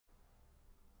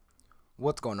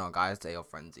What's going on, guys? It's AO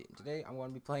Frenzy. Today I'm going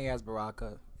to be playing as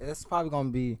Baraka. This is probably going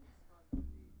to be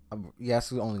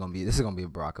this is going to be a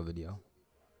Baraka video.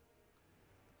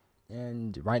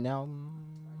 And right now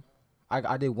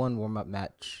I did one warm-up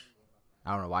match.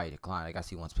 I don't know why he declined. I guess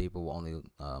he wants people with only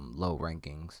low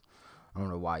rankings. I don't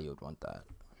know why you would want that.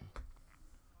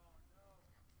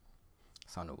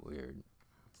 Sounded weird.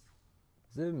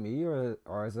 Is it me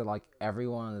or is it like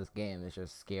everyone in this game is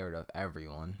just scared of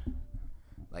everyone?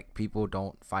 Like, people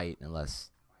don't fight unless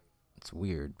it's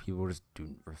weird. People just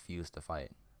refuse to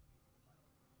fight.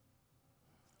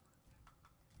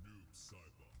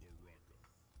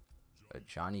 A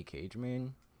Johnny Cage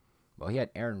main? Well, he had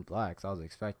Aaron Black, so I was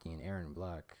expecting an Aaron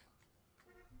Black.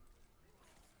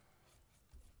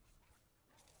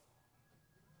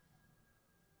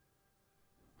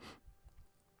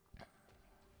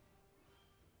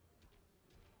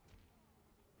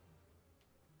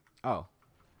 Oh.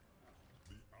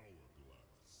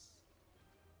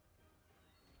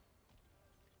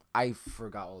 I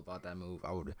forgot all about that move.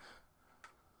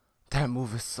 That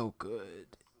move is so good.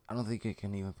 I don't think it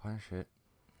can even punish it.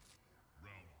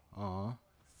 Aw.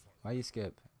 Why you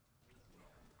skip?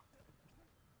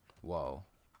 Whoa.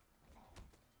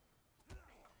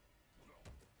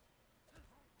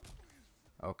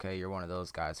 Okay, you're one of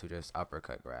those guys who just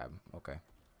uppercut grab. Okay.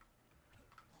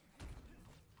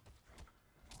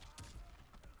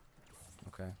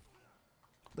 Okay.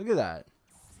 Look at that.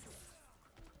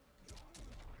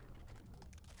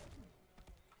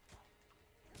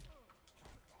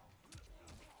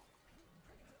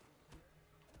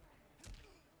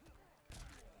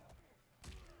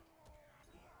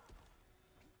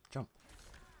 Jump.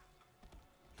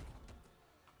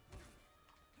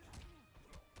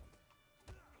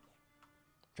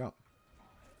 Jump.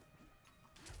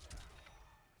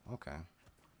 Okay.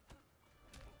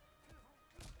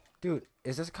 Dude,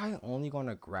 is this guy only going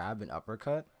to grab an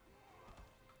uppercut?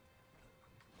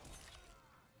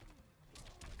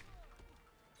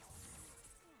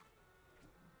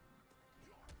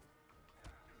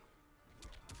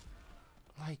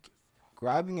 Like,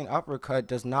 grabbing an uppercut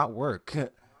does not work.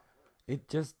 It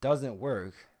just doesn't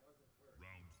work.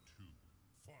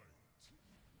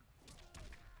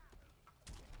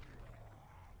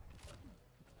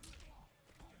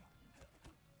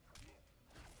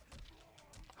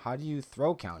 How do you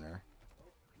throw counter?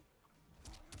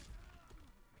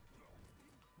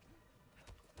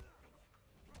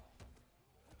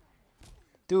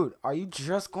 Dude, are you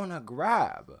just gonna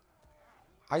grab?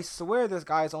 I swear this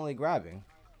guy is only grabbing.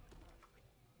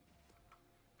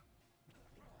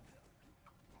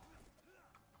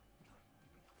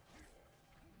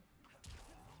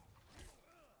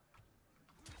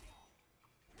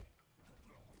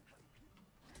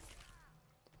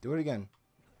 Do it again.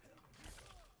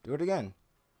 Do it again.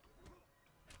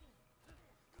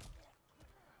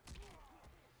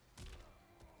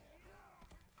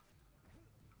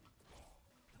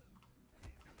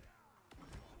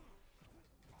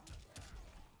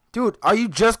 Dude, are you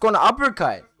just going to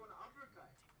uppercut?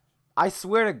 I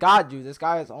swear to God, dude, this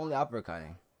guy is only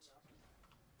uppercutting.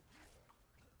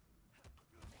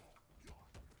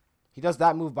 He does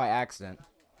that move by accident.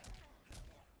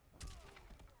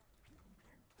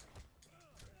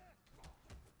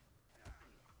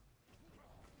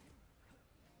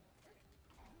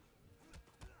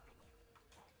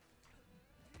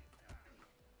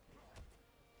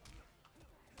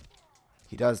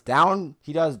 He does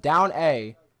down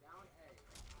A.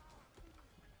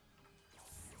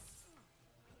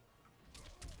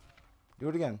 Do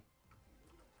it again.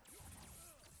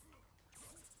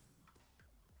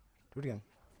 Do it again.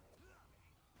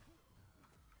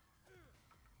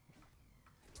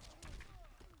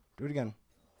 Do it again.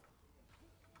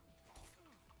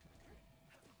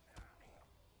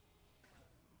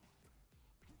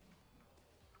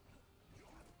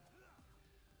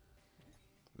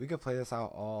 We could play this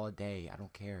out all day. I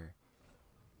don't care.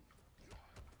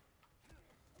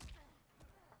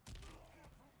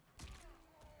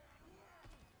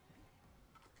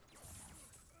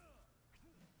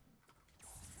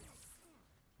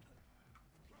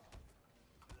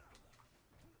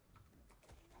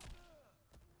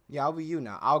 Yeah, I'll be you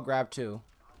now. I'll grab two.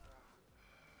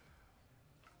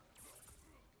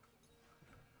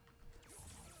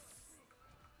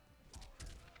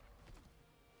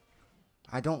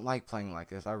 I don't like playing like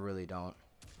this. I really don't.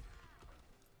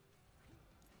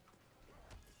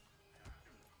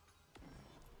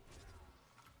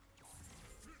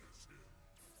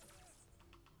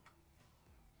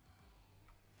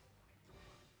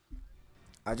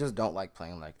 I just don't like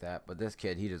playing like that. But this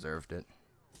kid, he deserved it.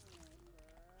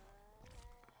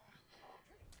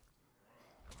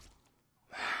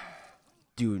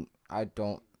 Dude, I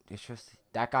don't. It's just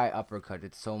that guy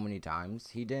uppercutted so many times.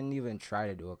 He didn't even try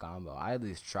to do a combo. I at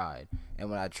least tried, and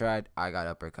when I tried, I got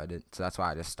uppercutted. So that's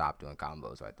why I just stopped doing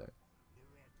combos right there.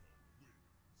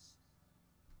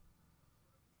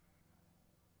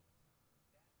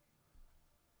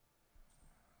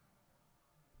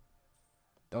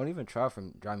 Don't even try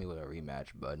me with a rematch,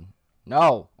 bud.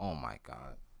 No. Oh my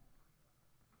god.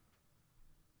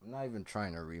 I'm not even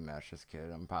trying to rematch this kid.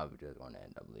 I'm probably just going to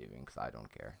end up leaving because I don't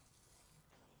care.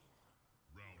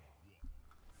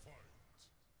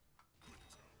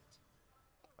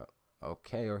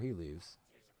 Okay, or he leaves.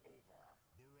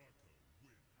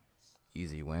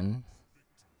 Easy win.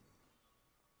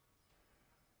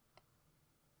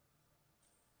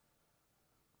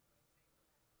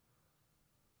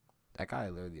 That guy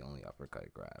literally only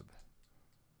uppercut grab.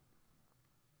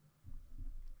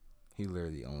 He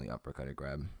literally only uppercut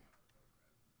grab.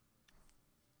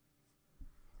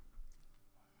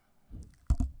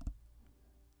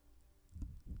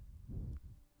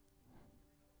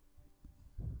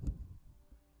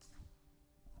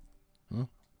 Hmm?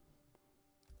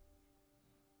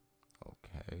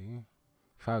 Okay.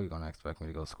 Probably gonna expect me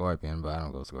to go Scorpion, but I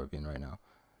don't go Scorpion right now.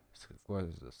 Of course,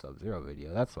 this is a Sub-Zero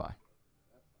video. That's why.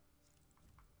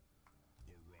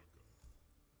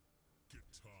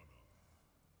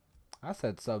 I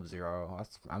said Sub-Zero.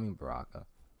 I mean Baraka.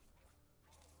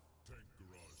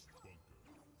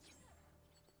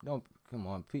 Don't come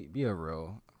on. Be a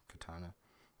real katana,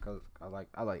 cause I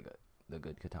like the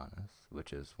good katanas,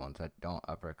 which is ones that don't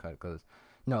uppercut. Cause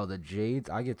no, the jades.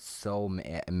 I get so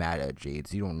mad at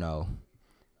jades. You don't know.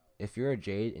 If you're a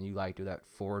jade and you like do that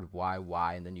forward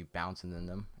Y and then you bounce and then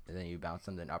them and then you bounce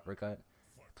them then uppercut,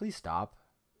 please stop.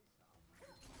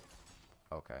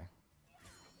 Okay.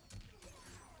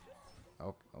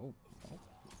 Oh, oh, oh,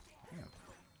 damn.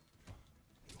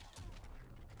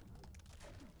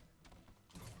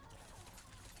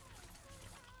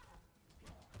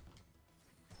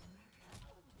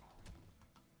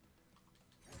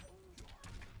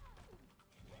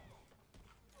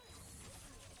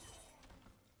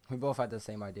 We both had the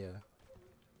same idea.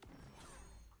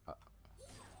 Uh,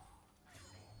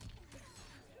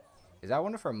 is that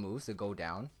one of her moves to go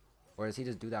down? Or does he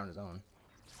just do that on his own?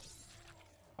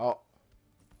 Oh.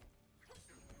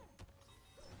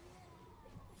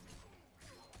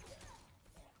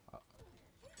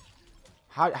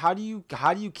 How do you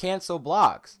cancel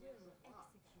blocks?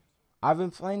 I've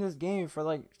been playing this game for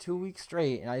like 2 weeks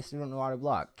straight and I still don't know how to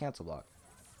block. Cancel block.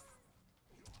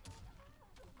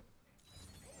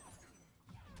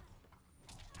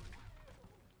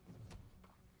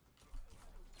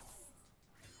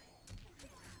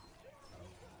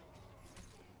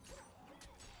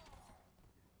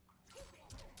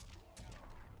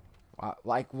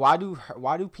 Why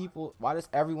does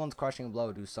everyone's crushing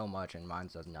blow do so much and mine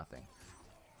does nothing?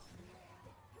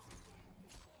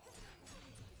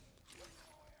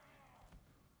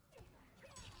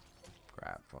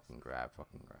 Grab, fucking grab.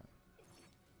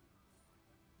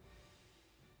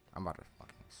 I'm about to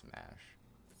fucking smash.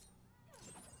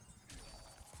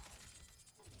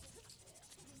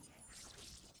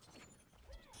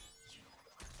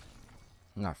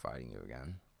 I'm not fighting you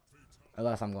again.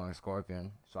 Unless I'm going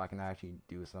Scorpion, so I can actually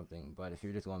do something. But if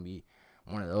you're just going to be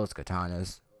one of those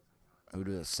katanas who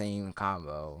do the same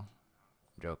combo,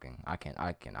 I'm joking. I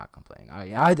cannot complain.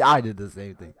 I did the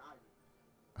same thing.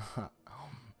 I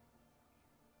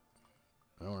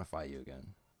don't want to fight you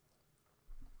again.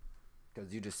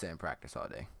 Because you just sit and practice all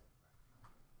day.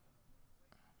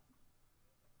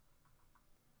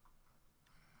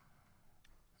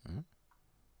 Hmm?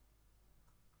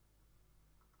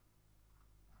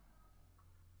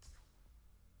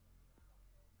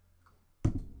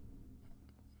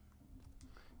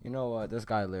 You know what? This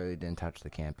guy literally didn't touch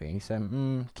the campaign. He said,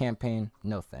 campaign,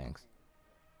 no thanks.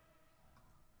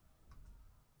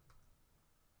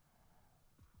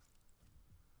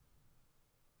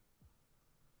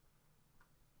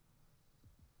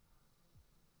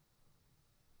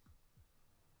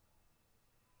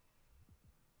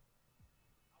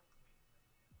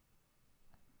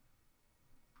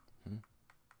 Hmm?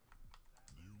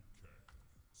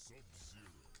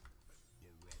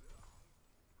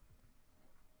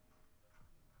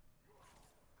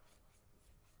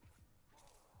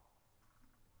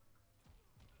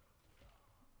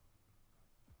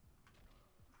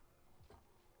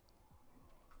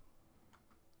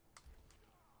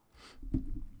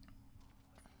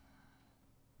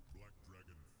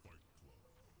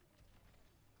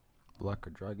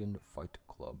 Black Dragon Fight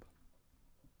Club.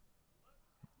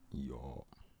 Yo.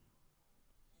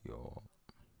 Yo.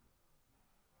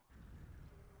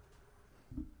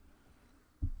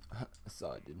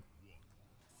 saw it, dude.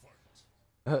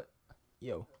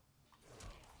 Yo.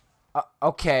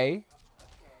 Okay.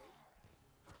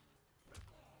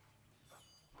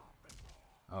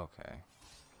 Okay.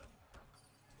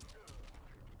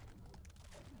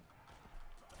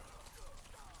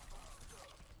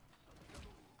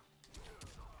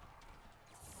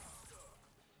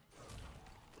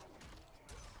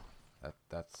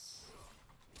 That's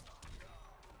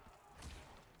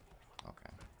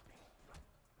okay.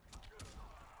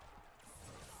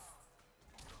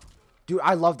 Dude,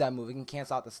 I love that move. It can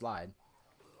cancel out the slide.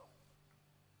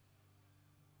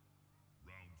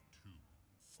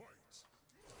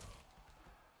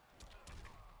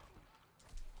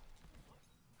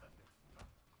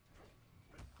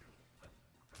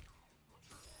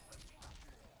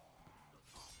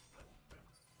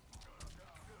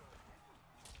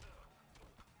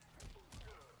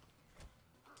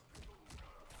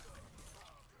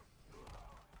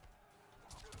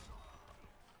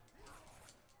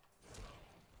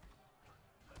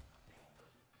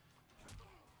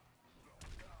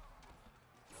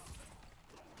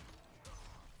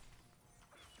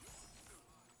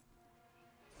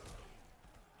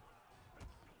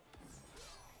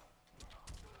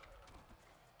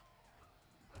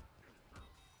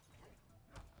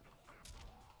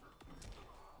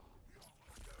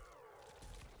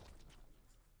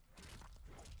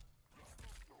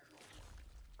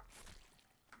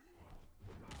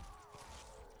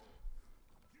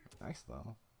 Nice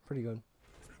though. Pretty good.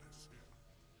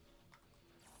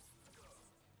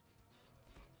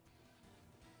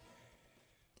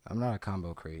 I'm not a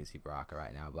combo crazy Baraka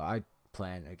right now, but I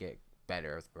plan to get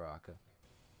better with Baraka.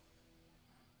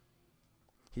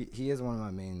 He is one of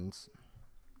my mains.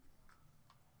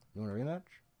 You want a rematch?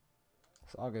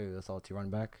 So I'll give you the salty run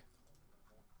back.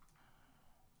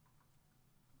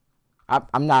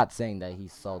 I'm not saying that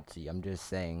he's salty. I'm just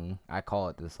saying I call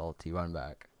it the salty run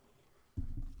back.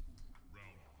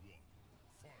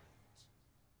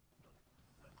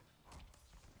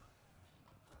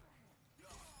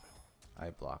 I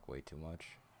block way too much.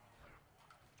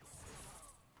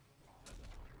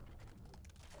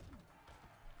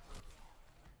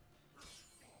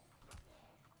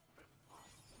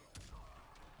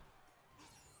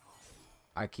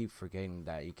 I keep forgetting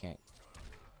that you can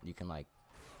like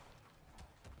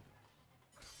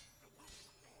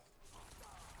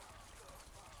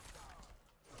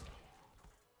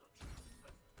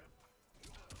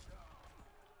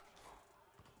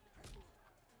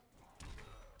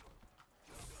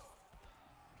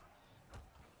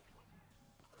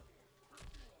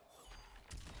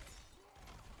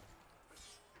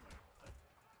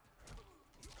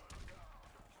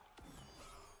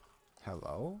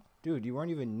hello? Dude, you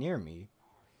weren't even near me.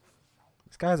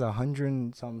 This guy has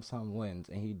 100-some wins,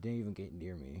 and he didn't even get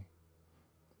near me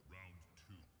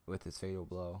with his fatal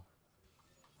blow.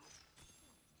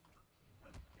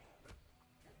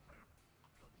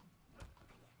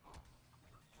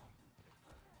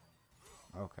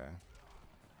 Okay.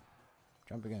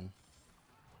 Jump again.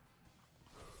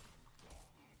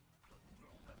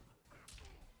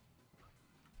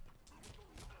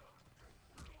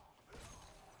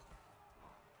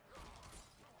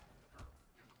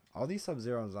 All these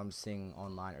Sub-Zeros I'm seeing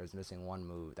online are missing one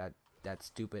move. That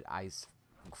stupid ice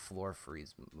floor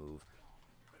freeze move.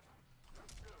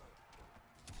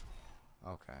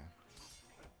 Okay.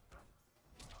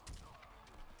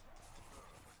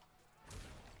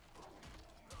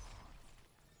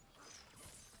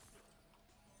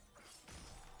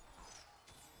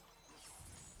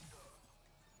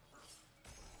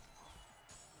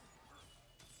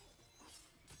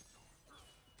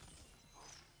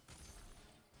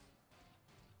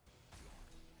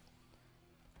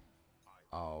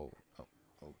 Oh,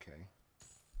 okay.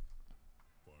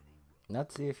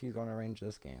 Let's see if he's gonna range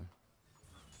this game.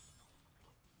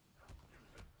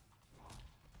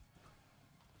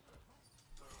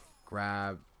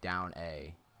 Grab down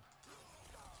A.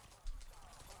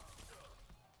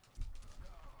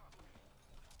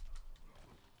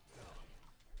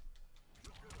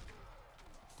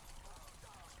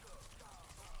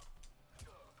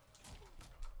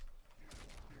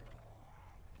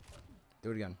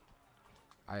 Do it again.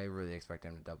 I really expect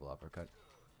him to double uppercut.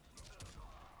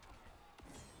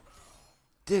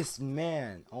 This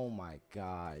man, oh my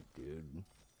god, dude.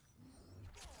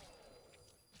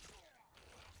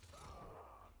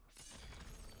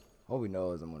 All we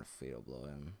know is I'm gonna fatal blow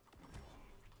him.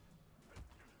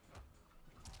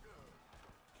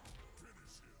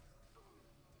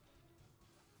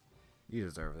 You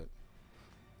deserve it.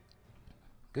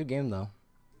 Good game though.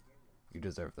 You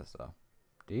deserve this though.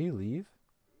 Did he leave?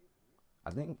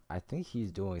 I think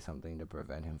he's doing something to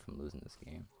prevent him from losing this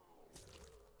game.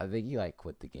 I think he like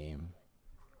quit the game.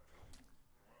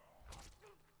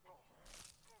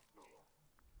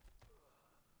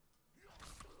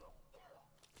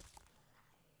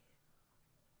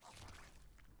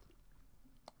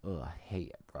 Ugh, I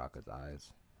hate Baraka's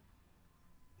eyes.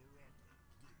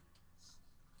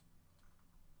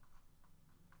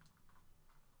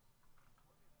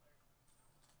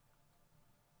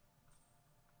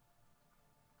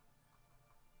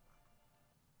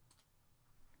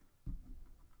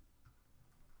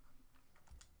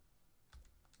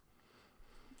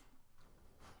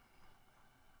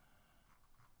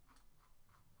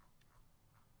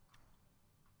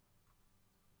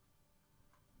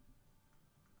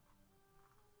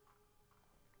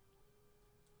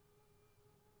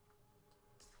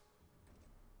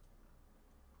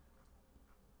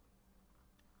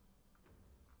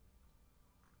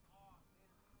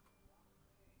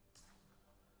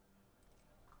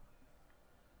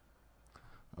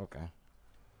 Okay.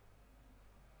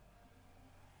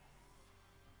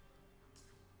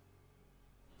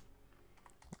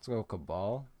 Let's go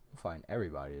Cabal. We'll find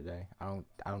everybody today. I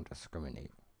don't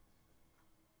discriminate.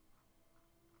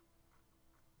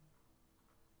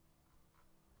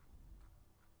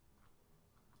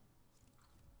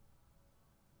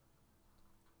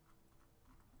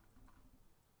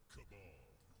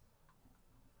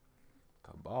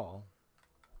 Cabal?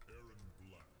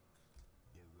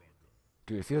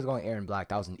 Dude, if he was going Aaron Black,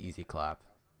 that was an easy clap.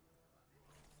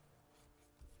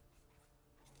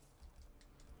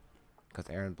 Because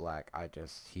Aaron Black,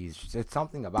 it's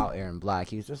something about Aaron Black.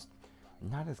 He's just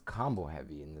not as combo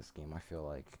heavy in this game, I feel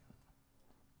like.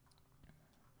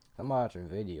 I'm watching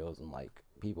videos and like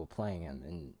people playing him,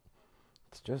 and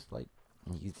it's just like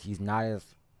he's not as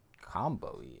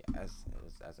combo-y as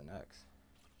an X.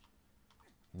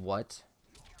 What?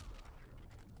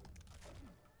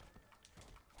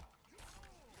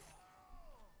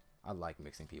 I like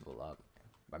mixing people up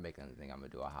by making them think I'm gonna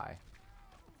do a high.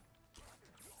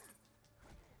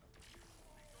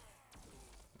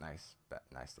 Nice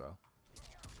throw.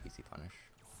 Easy punish.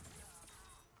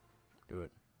 Do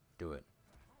it. Do it.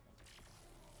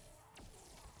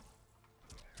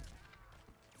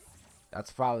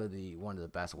 That's probably one of the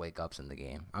best wake ups in the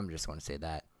game. I'm just going to say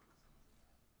that.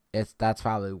 That's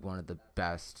probably one of the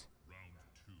best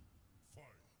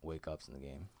wake ups in the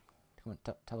game. Come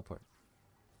on, teleport.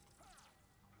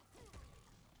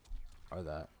 Or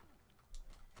that.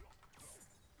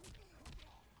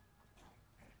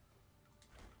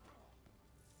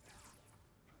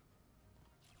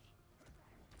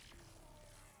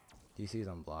 DC's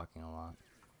unblocking a lot.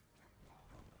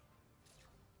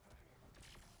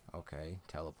 Okay,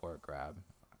 teleport, grab.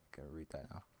 I can read that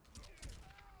now.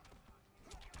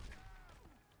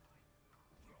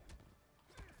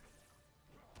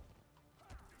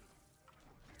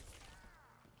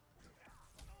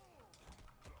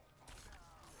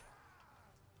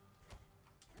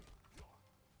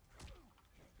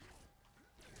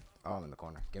 Oh, I'm in the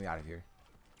corner. Get me out of here.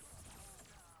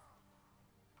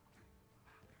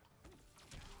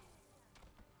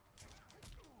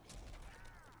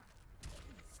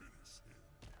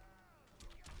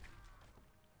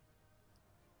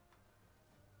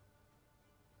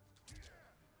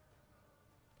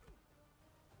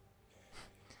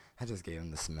 I just gave him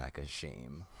the smack of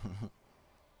shame.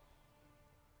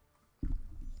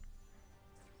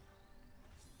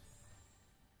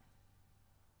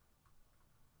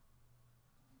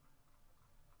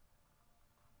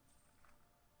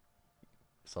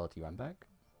 Salty, I'm back.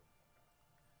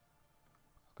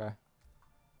 Okay.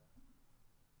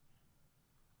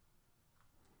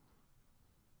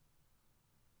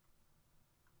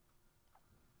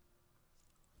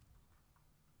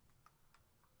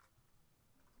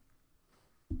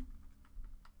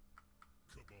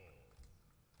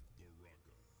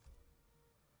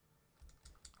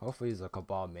 Hopefully he's a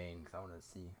Cabal main, because I want to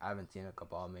see. I haven't seen a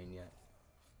Cabal main yet.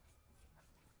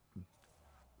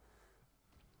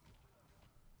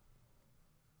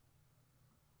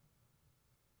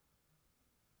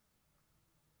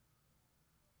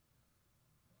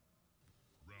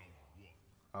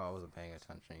 Oh, I wasn't paying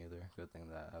attention either. Good thing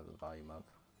that I have the volume up.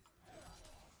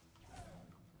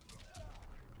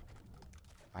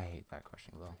 I hate that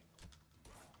crushing blow.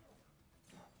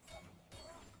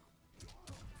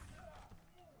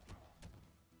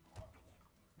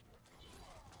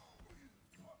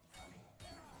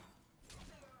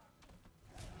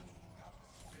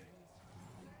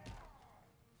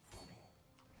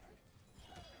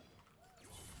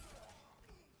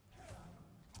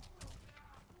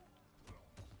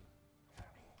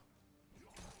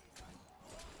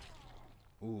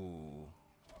 Ooh.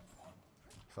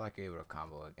 I feel like you're able to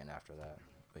combo again after that,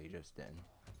 but you just didn't.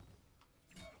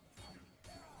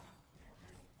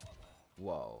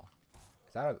 Whoa.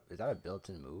 Is that a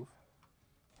built-in move?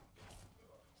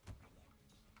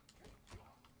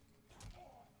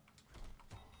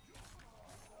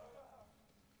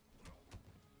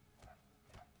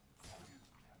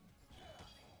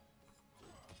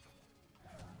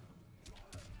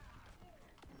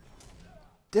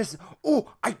 This.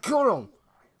 Oh, I killed him.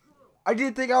 I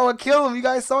didn't think I would kill him. You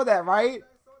guys saw that, right?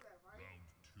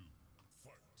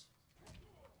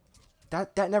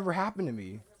 That never happened to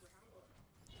me.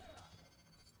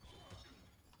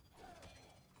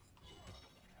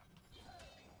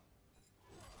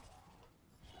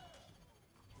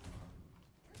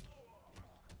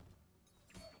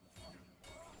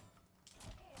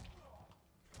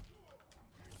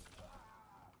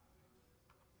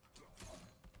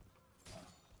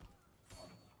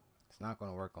 It's not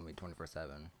gonna work on me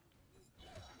 24/7.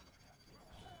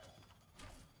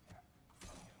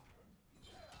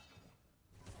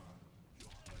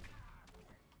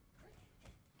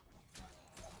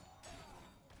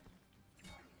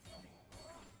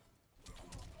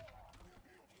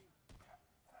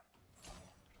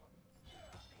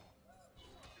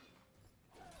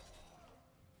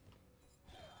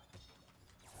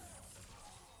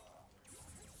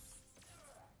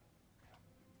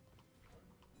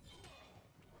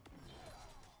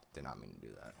 Did not mean to do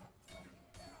that.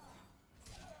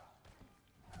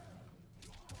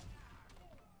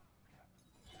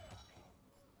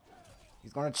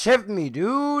 He's gonna chip me,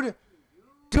 dude.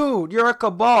 Dude, you're a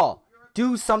Cabal.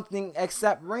 Do something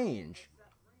except range.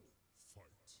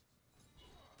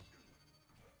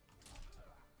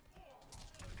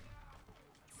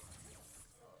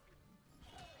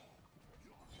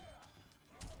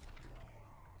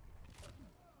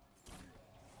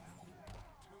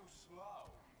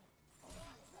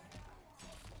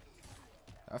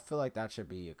 I feel like that should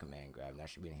be a command grab. That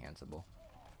should be enhanceable.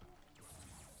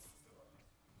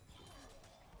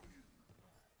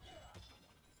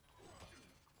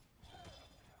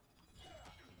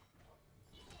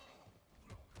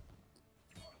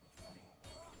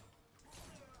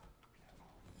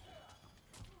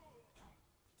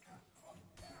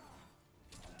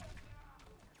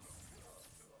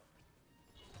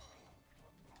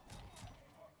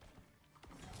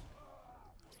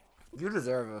 You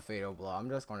deserve a fatal blow. I'm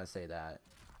just gonna say that.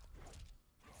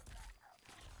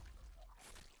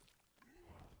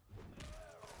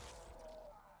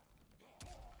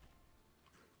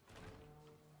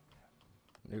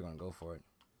 You're gonna go for it.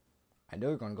 I know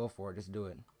you're gonna go for it. Just do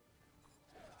it.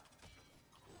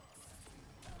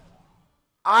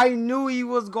 I knew he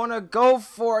was gonna go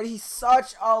for it. He's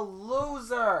such a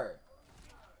loser.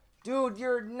 Dude,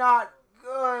 you're not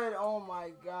good. Oh my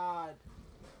god.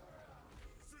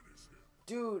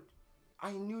 Dude,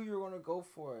 I knew you were gonna go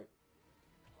for it.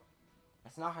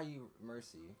 That's not how you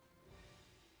mercy.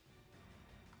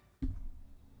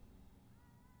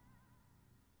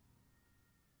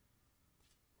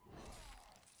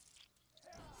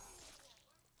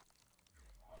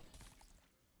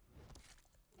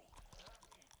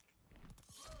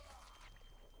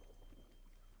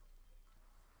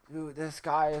 Dude, this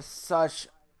guy is such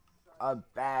a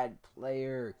bad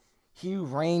player. He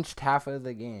ranged half of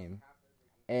the game.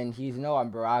 And he's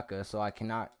I'm Baraka, so I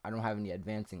don't have any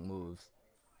advancing moves.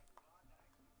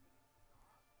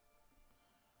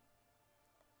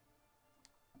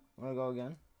 Wanna go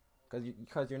again?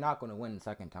 Because you're not gonna win the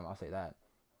second time, I'll say that.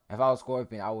 If I was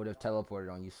Scorpion, I would have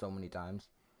teleported on you so many times.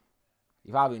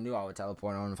 You probably knew I would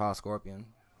teleport on if I was Scorpion.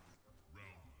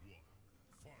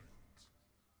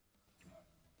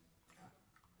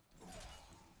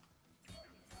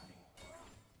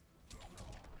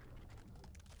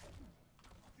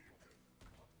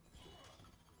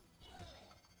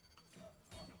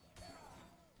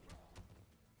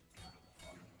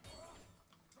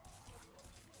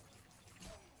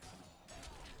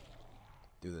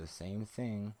 Do the same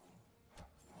thing.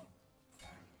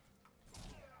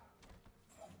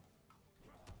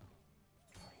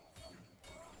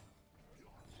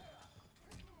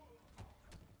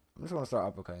 I'm just gonna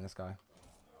start uppercutting this guy.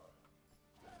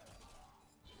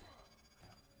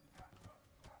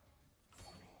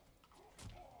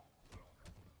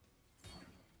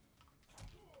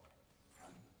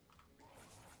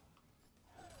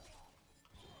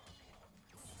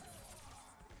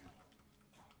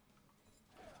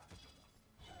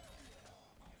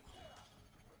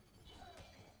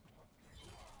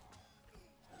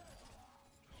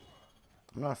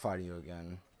 I'm not fighting you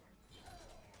again.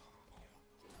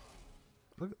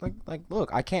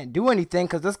 Look, I can't do anything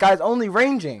because this guy's only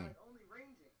ranging. Round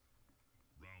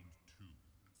 2,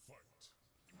 fight.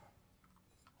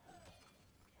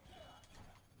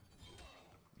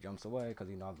 Jumps away because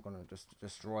he knows I'm gonna just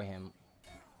destroy him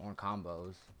on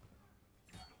combos.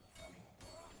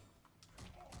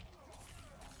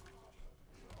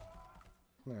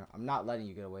 Come here, I'm not letting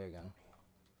you get away again.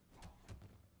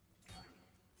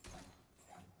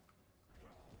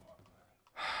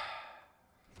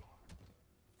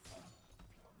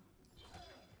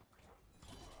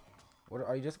 What,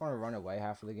 are you just going to run away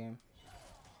half of the game?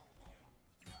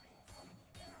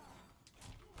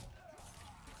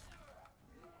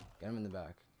 Get him in the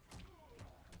back.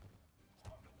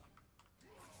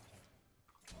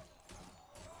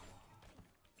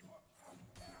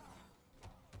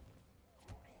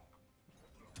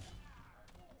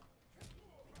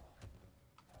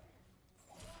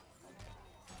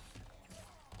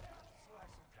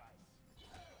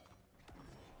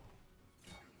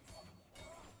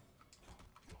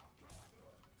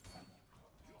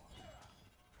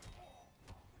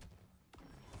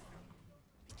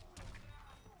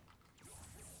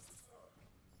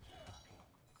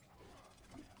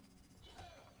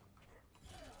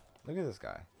 Look at this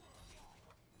guy.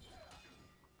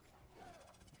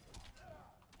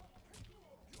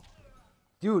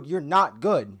 Dude, you're not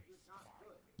good.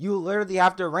 You literally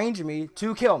have to range me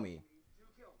to kill me.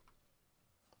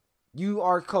 You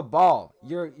are Cabal.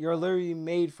 You're literally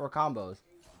made for combos.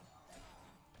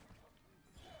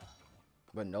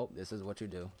 But nope, this is what you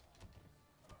do.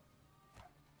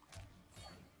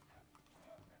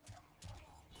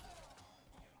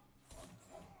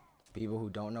 People who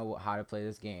don't know how to play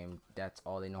this game, that's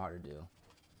all they know how to do.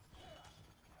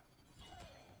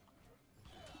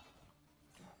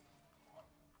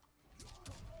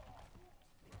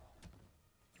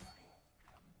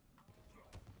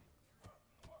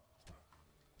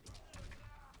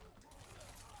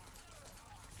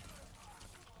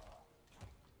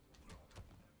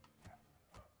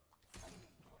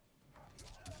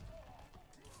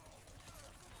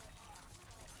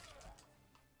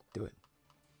 Do it.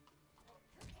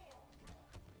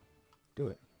 Do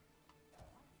it.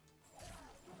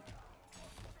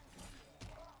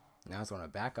 Now it's gonna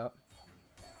back up.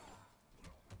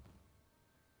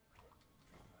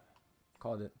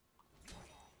 Called it.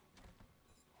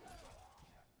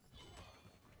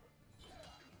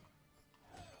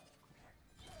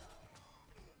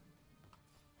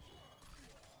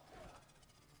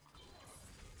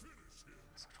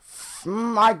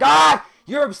 My God!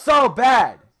 You're so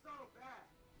bad!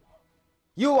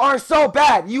 You are so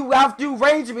bad! You have to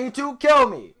range me to kill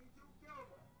me!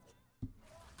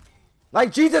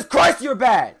 Like, Jesus Christ, you're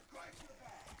bad!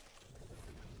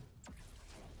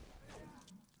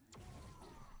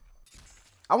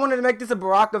 I wanted to make this a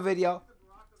Baraka video,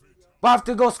 but I have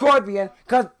to go Scorpion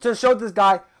to show this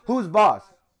guy who's boss.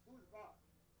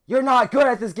 You're not good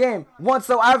at this game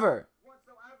whatsoever.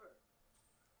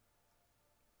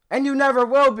 And you never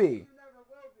will be.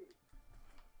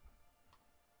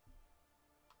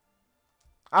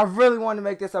 I really want to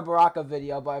make this a Baraka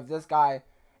video, but if this guy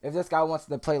wants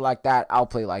to play like that, I'll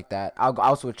play like that.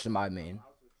 I'll switch to my main.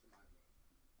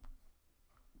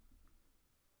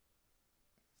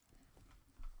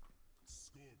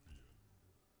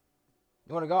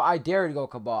 You want to go? I dare you to go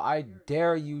Cabal. I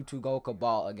dare you to go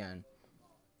Cabal again.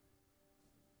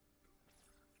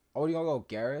 Oh, you gonna go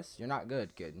Garrus? You're not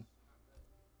good, kid.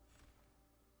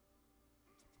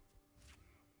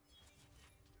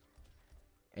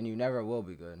 And you never will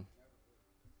be good.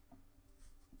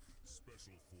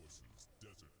 Special Forces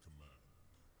Desert Command.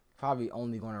 Probably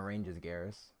only going to range as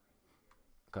Garrus.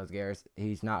 Because Garrus,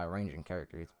 he's not a ranging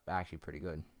character. He's actually pretty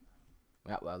good.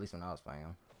 Yeah, well, at least when I was playing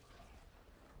him.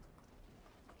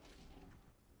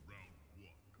 Round 1, fight.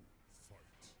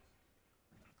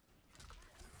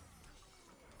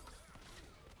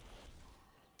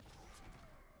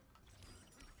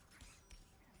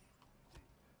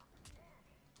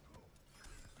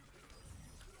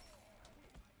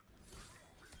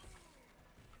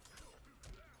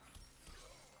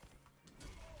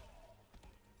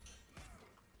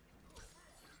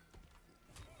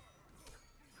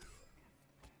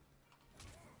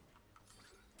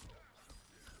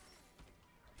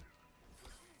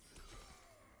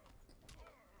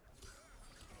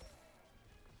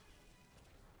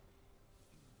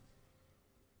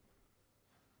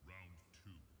 Round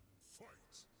 2,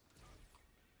 fight.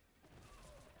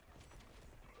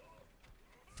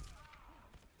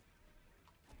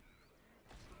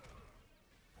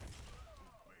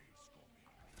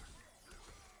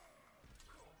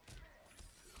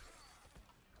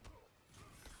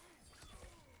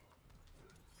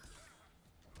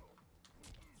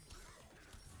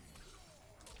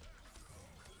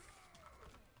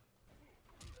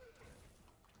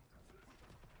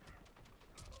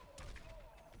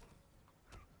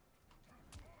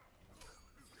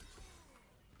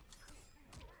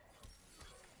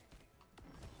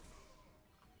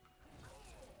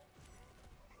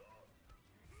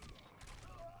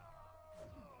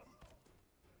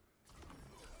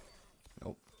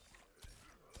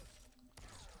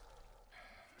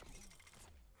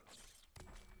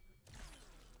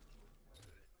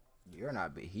 You're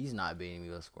not. He's not beating me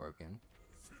with Scorpion.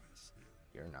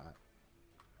 You're not.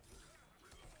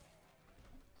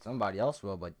 Somebody else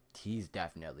will, but he's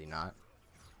definitely not.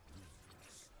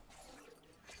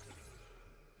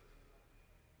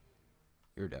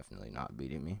 You're definitely not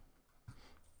beating me.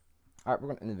 Alright, we're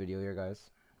gonna end the video here,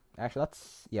 guys. Actually,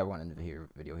 we're gonna end the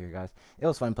video here, guys. It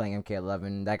was fun playing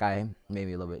MK11. That guy made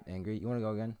me a little bit angry. You wanna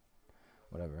go again?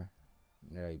 Whatever.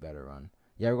 Yeah, you better run.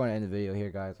 Yeah, we're gonna end the video here,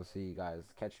 guys. We'll see you guys.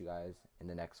 Catch you guys in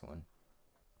the next one.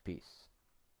 Peace.